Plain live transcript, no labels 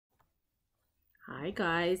Hi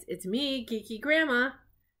guys, it's me, Geeky Grandma.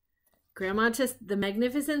 Grandma to the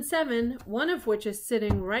Magnificent Seven, one of which is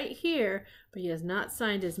sitting right here, but he has not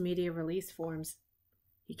signed his media release forms.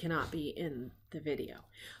 He cannot be in the video,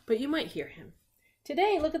 but you might hear him.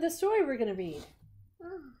 Today, look at the story we're going to read.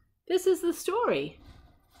 This is the story.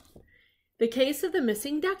 The Case of the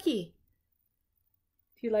Missing Duckie.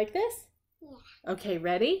 Do you like this? Yeah. Okay,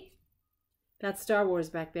 ready? That's Star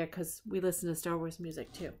Wars back there because we listen to Star Wars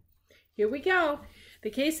music too. Here we go. The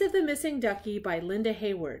Case of the Missing Duckie by Linda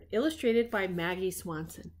Hayward, illustrated by Maggie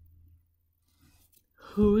Swanson.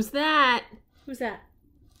 Who's that? Who's that?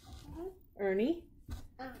 Ernie?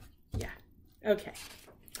 Yeah. Okay.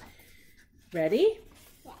 Ready?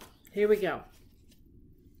 Yeah. Here we go.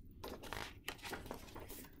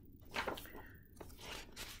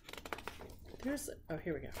 Here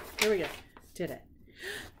we go. Here we go. Did it.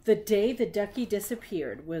 The day the duckie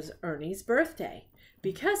disappeared was Ernie's birthday.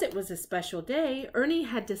 Because it was a special day, Ernie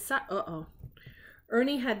had decided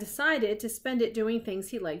to spend it doing things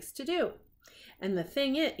he likes to do. And the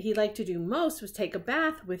thing he liked to do most was take a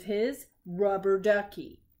bath with his rubber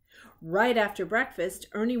ducky. Right after breakfast,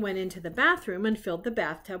 Ernie went into the bathroom and filled the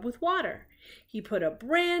bathtub with water. He put a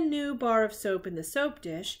brand new bar of soap in the soap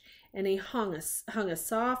dish, and he hung a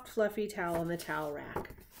soft, fluffy towel on the towel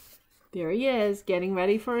rack. There he is, getting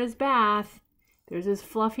ready for his bath. There's his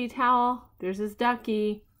fluffy towel. There's his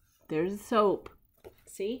ducky. There's his soap.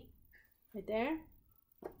 See? Right there.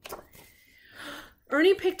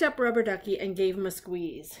 Ernie picked up Rubber Ducky and gave him a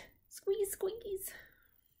squeeze. Squeeze, squeeze.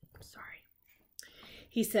 Sorry.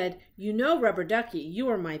 He said, "You know, Rubber Ducky, you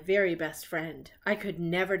are my very best friend. I could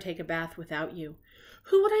never take a bath without you.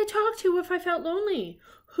 Who would I talk to if I felt lonely?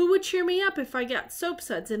 Who would cheer me up if I got soap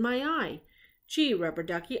suds in my eye? Gee, Rubber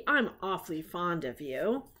Ducky, I'm awfully fond of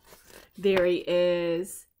you." There he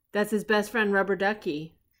is. That's his best friend, Rubber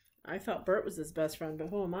Ducky. I thought Bert was his best friend, but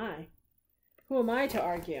who am I? Who am I to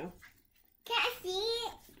argue? Can I see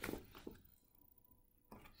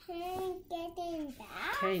it?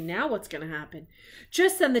 Okay, now what's going to happen?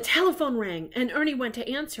 Just then the telephone rang, and Ernie went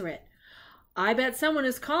to answer it. I bet someone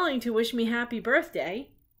is calling to wish me happy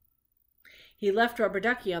birthday. He left Rubber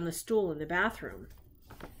Ducky on the stool in the bathroom.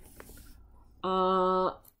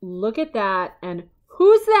 Look at that. And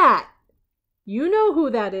who's that? You know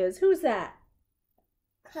who that is. Who's that?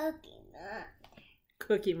 Cookie Monster.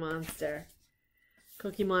 Cookie Monster.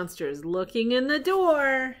 Cookie Monster is looking in the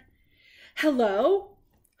door. Hello?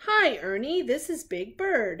 Hi, Ernie. This is Big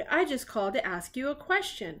Bird. I just called to ask you a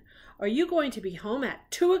question. Are you going to be home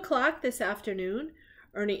at 2 o'clock this afternoon?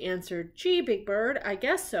 Ernie answered, "Gee, Big Bird, I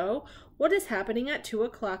guess so. What is happening at 2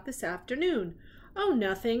 o'clock this afternoon?" "Oh,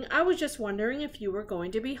 nothing. I was just wondering if you were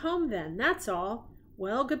going to be home then. That's all."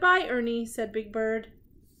 "Well, goodbye, Ernie," said Big Bird.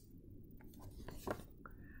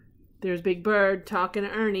 There's Big Bird talking to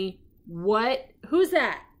Ernie. What? Who's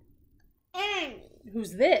that? Ernie.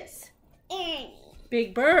 Who's this? Ernie.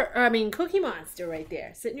 Big Bird, Cookie Monster right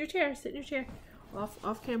there. Sit in your chair, sit in your chair.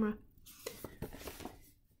 Off camera.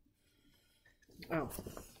 Oh.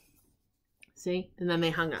 See? And then they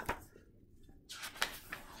hung up.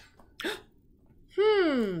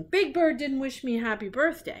 Big Bird didn't wish me happy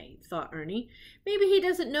birthday, thought Ernie. Maybe he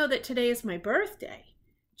doesn't know that today is my birthday.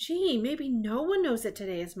 Gee, maybe no one knows that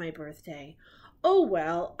today is my birthday. Oh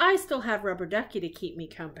well, I still have Rubber Ducky to keep me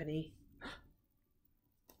company.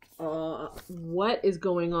 What is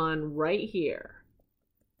going on right here?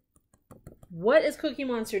 What is Cookie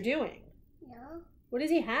Monster doing? No. What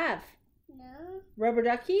does he have? No. Rubber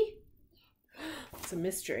Ducky? It's a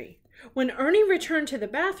mystery. When Ernie returned to the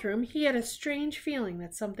bathroom, he had a strange feeling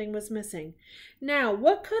that something was missing. Now,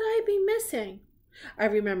 what could I be missing? I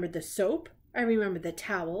remembered the soap. I remembered the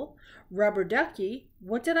towel. Rubber Ducky.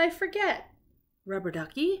 What did I forget? Rubber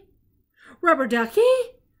Ducky? Rubber Ducky?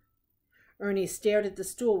 Ernie stared at the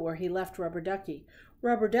stool where he left Rubber Ducky.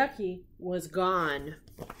 Rubber Ducky was gone.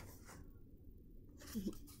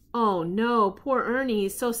 Oh no, poor Ernie.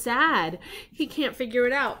 He's so sad. He can't figure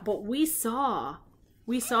it out. But we saw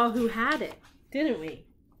who had it, didn't we?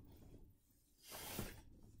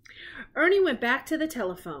 Ernie went back to the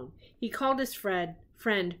telephone. He called his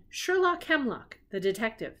friend Sherlock Hemlock, the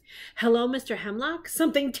detective. "Hello, Mr. Hemlock.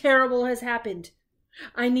 Something terrible has happened."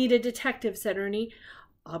 "I need a detective," said Ernie.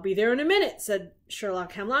 "I'll be there in a minute," said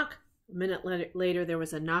Sherlock Hemlock. A minute later, there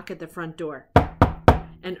was a knock at the front door,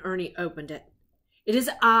 and Ernie opened it. "It is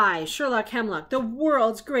I, Sherlock Hemlock, the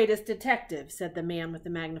world's greatest detective," said the man with the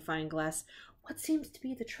magnifying glass. "What seems to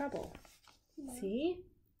be the trouble?" No. See?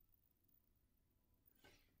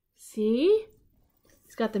 See?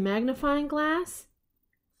 He's got the magnifying glass.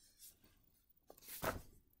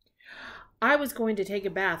 I was going to take a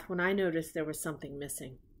bath when I noticed there was something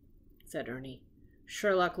missing, said Ernie.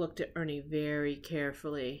 Sherlock looked at Ernie very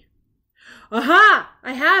carefully. Aha!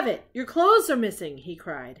 I have it! Your clothes are missing, he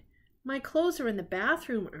cried. My clothes are in the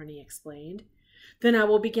bathroom, Ernie explained. Then I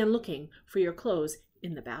will begin looking for your clothes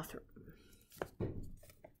in the bathroom.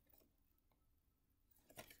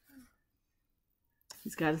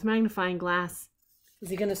 He's got his magnifying glass. Is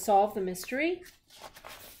he going to solve the mystery?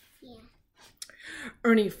 Yeah.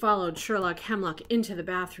 Ernie followed Sherlock Hemlock into the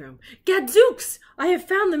bathroom. Gadzooks! I have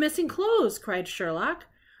found the missing clothes, cried Sherlock.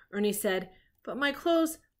 Ernie said, but my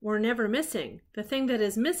clothes were never missing. The thing that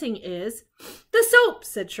is missing is... The soap,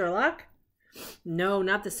 said Sherlock. No,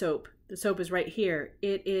 not the soap. The soap is right here.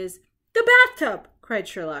 It is... The bathtub, cried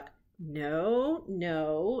Sherlock. No,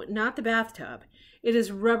 not the bathtub. It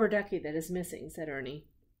is Rubber Duckie that is missing, said Ernie.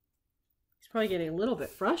 He's probably getting a little bit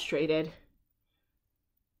frustrated.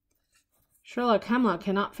 Sherlock Hemlock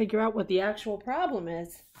cannot figure out what the actual problem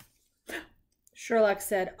is. Sherlock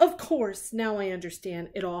said, of course, now I understand.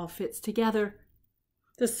 It all fits together.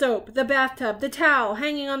 The soap, the bathtub, the towel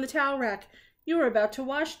hanging on the towel rack. You were about to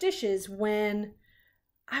wash dishes when...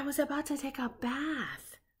 I was about to take a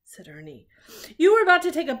bath, said Ernie. You were about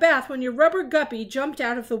to take a bath when your rubber guppy jumped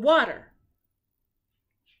out of the water,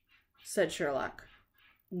 said Sherlock.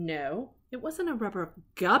 No, it wasn't a rubber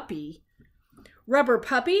guppy. Rubber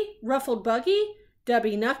puppy? Ruffled buggy?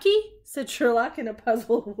 Dubby Nucky? Said Sherlock in a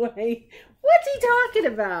puzzled way. What's he talking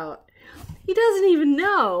about? He doesn't even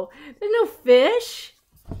know. There's no fish.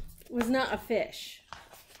 It was not a fish.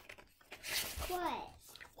 What?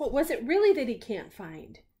 What was it really that he can't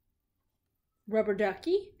find? Rubber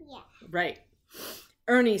Ducky? Yeah. Right.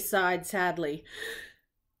 Ernie sighed sadly.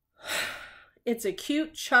 It's a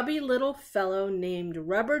cute, chubby little fellow named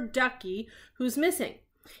Rubber Ducky who's missing.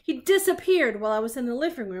 He disappeared while I was in the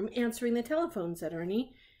living room answering the telephone, said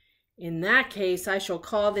Ernie. In that case, I shall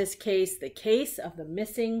call this case the case of the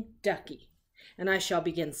missing Ducky. And I shall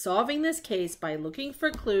begin solving this case by looking for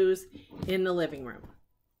clues in the living room.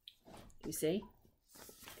 You see?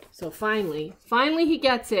 So finally he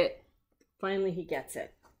gets it. Finally he gets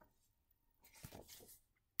it.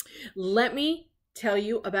 Let me tell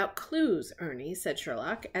you about clues, Ernie, said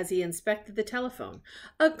Sherlock as he inspected the telephone.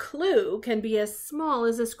 A clue can be as small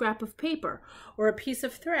as a scrap of paper, or a piece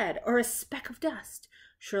of thread, or a speck of dust.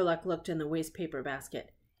 Sherlock looked in the waste paper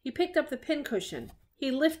basket. He picked up the pincushion.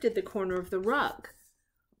 He lifted the corner of the rug.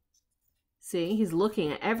 See, he's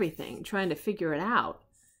looking at everything, trying to figure it out.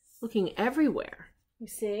 Looking everywhere. You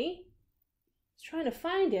see? He's trying to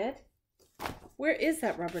find it. Where is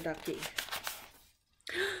that Rubber Ducky?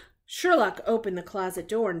 Sherlock opened the closet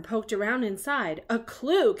door and poked around inside. A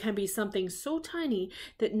clue can be something so tiny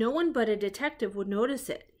that no one but a detective would notice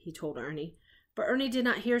it, he told Ernie. But Ernie did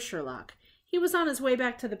not hear Sherlock. He was on his way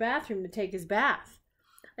back to the bathroom to take his bath.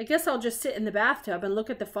 I guess I'll just sit in the bathtub and look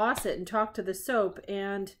at the faucet and talk to the soap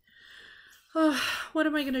and... Oh, what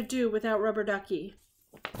am I going to do without Rubber Ducky?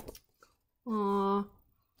 Aw,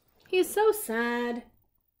 he's so sad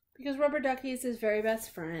because Rubber Ducky is his very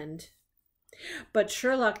best friend. But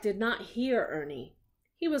Sherlock did not hear Ernie.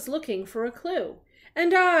 He was looking for a clue.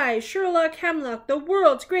 And I, Sherlock Hemlock, the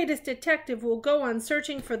world's greatest detective, will go on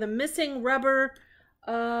searching for the missing rubber...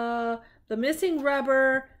 The missing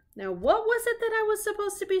rubber... Now, what was it that I was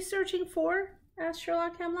supposed to be searching for? Asked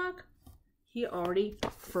Sherlock Hemlock. He already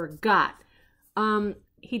forgot.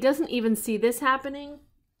 He doesn't even see this happening.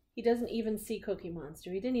 He doesn't even see Cookie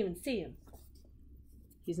Monster. He didn't even see him.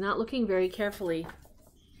 He's not looking very carefully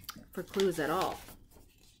for clues at all.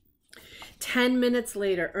 10 minutes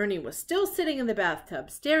later, Ernie was still sitting in the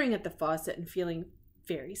bathtub, staring at the faucet and feeling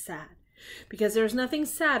very sad. Because there's nothing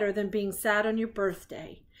sadder than being sad on your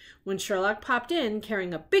birthday. When Sherlock popped in,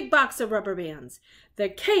 carrying a big box of rubber bands. The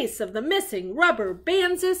case of the missing rubber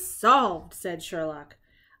bands is solved, said Sherlock.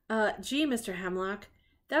 Gee, Mr. Hemlock,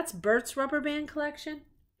 that's Bert's rubber band collection.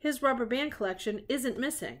 His rubber band collection isn't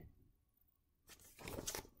missing.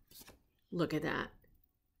 Look at that.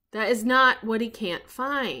 That is not what he can't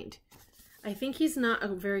find. I think he's not a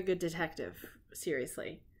very good detective,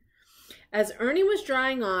 seriously. As Ernie was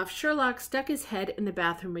drying off, Sherlock stuck his head in the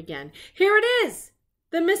bathroom again. Here it is!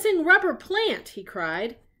 The missing rubber plant, he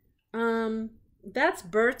cried. That's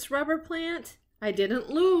Bert's rubber plant? I didn't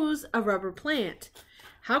lose a rubber plant.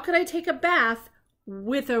 How could I take a bath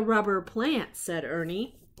with a rubber plant, said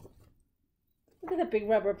Ernie. Look at that big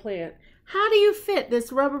rubber plant. How do you fit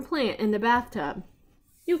this rubber plant in the bathtub?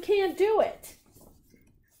 You can't do it.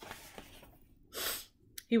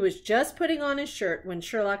 He was just putting on his shirt when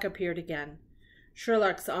Sherlock appeared again.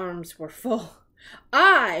 Sherlock's arms were full.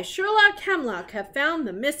 I, Sherlock Hemlock, have found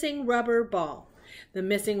the missing rubber ball, the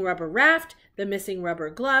missing rubber raft, the missing rubber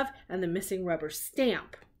glove, and the missing rubber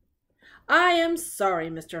stamp. I am sorry,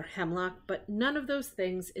 Mr. Hemlock, but none of those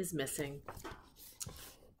things is missing.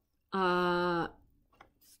 No.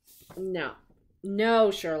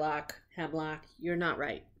 No, Sherlock, Hemlock, you're not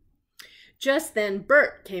right. Just then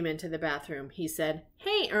Bert came into the bathroom. He said,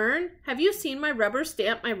 Hey, Ern, have you seen my rubber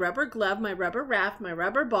stamp, my rubber glove, my rubber raft, my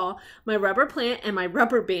rubber ball, my rubber plant, and my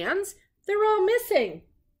rubber bands? They're all missing.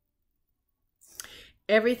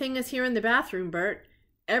 Everything is here in the bathroom, Bert.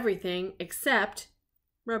 Everything except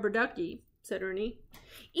Rubber Duckie, said Ernie.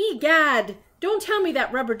 Egad! Don't tell me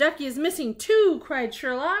that Rubber Duckie is missing too, cried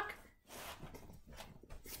Sherlock.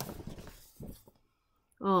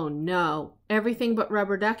 Oh no, everything but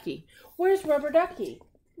Rubber Duckie. Where's Rubber Duckie?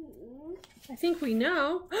 I think we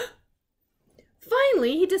know.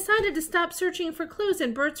 Finally, he decided to stop searching for clues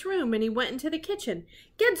in Bert's room, and he went into the kitchen.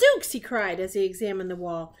 Gadzooks, he cried as he examined the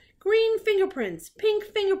wall. Green fingerprints, pink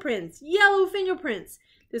fingerprints, yellow fingerprints.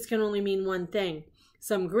 This can only mean one thing.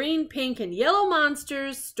 Some green, pink, and yellow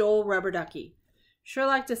monsters stole Rubber Duckie.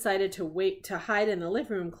 Sherlock decided to hide in the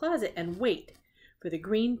living room closet and wait for the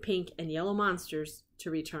green, pink, and yellow monsters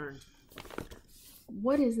to return.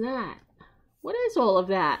 What is that? What is all of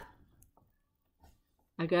that?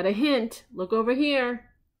 I got a hint. Look over here.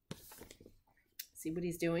 See what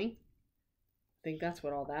he's doing? I think that's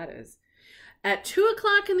what all that is. At 2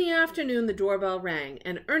 o'clock in the afternoon, the doorbell rang,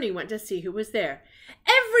 and Ernie went to see who was there.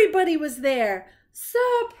 Everybody was there!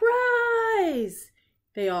 Surprise!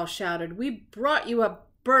 They all shouted. We brought you a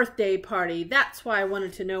birthday party. That's why I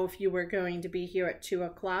wanted to know if you were going to be here at 2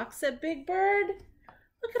 o'clock, said Big Bird.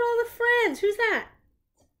 Look at all the friends. Who's that?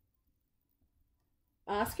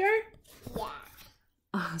 Oscar? Yeah.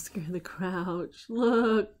 Oscar the Grouch.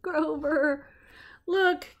 Look, Grover.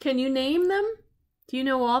 Look, can you name them? Do you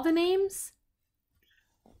know all the names?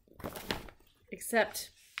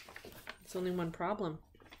 Except, there's only one problem.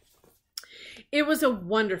 It was a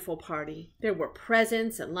wonderful party. There were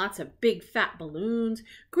presents and lots of big fat balloons,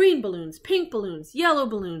 green balloons, pink balloons, yellow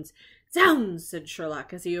balloons. Zounds, said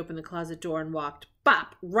Sherlock as he opened the closet door and walked,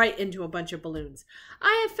 bop, right into a bunch of balloons.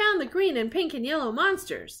 I have found the green and pink and yellow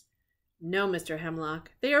monsters. No, Mr.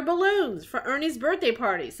 Hemlock, they are balloons for Ernie's birthday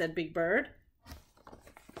party, said Big Bird.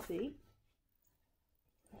 See?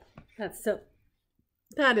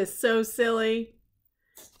 That is so silly.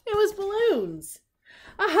 It was balloons.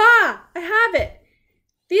 Aha! I have it.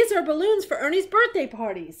 These are balloons for Ernie's birthday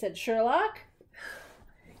party, said Sherlock.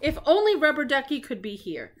 If only Rubber Duckie could be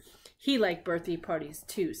here. He liked birthday parties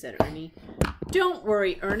too, said Ernie. Don't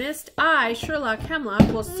worry, Ernest. I, Sherlock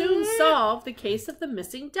Hemlock, will soon solve the case of the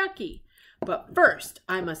missing ducky. But first,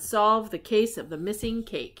 I must solve the case of the missing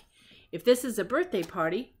cake. If this is a birthday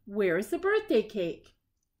party, where is the birthday cake?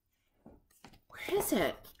 Where is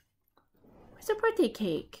it? Where's the birthday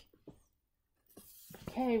cake?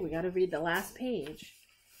 Okay, we got to read the last page.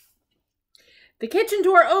 The kitchen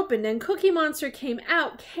door opened and Cookie Monster came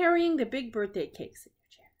out carrying the big birthday cake. Sit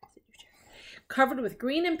in your chair. Covered with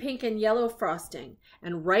green and pink and yellow frosting.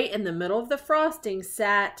 And right in the middle of the frosting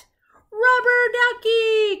sat Rubber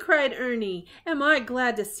Duckie, cried Ernie. Am I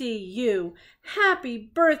glad to see you.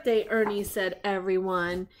 Happy birthday, Ernie, said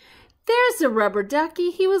everyone. There's the Rubber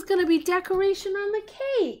Duckie. He was going to be decoration on the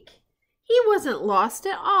cake. He wasn't lost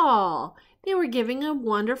at all. They were giving a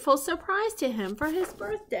wonderful surprise to him for his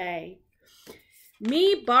birthday.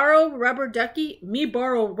 Me borrow Rubber Duckie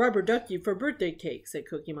for birthday cake, said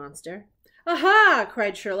Cookie Monster. Aha,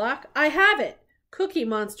 cried Sherlock. I have it. Cookie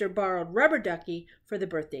Monster borrowed Rubber Duckie for the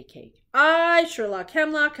birthday cake. I, Sherlock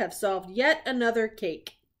Hemlock, have solved yet another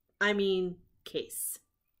cake. I mean, case.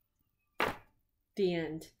 The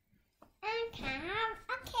end. I can have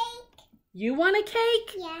a cake. You want a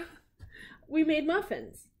cake? Yeah. We made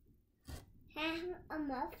muffins. Have a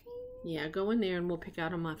muffin? Yeah, go in there and we'll pick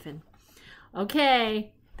out a muffin.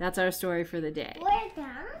 Okay, that's our story for the day. Where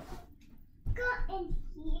down? Go in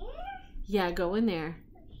here? Yeah, go in there.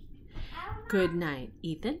 Good night,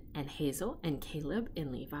 Ethan and Hazel and Caleb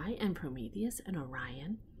and Levi and Prometheus and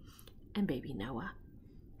Orion and baby Noah.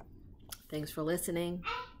 Thanks for listening.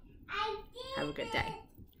 Have a good day.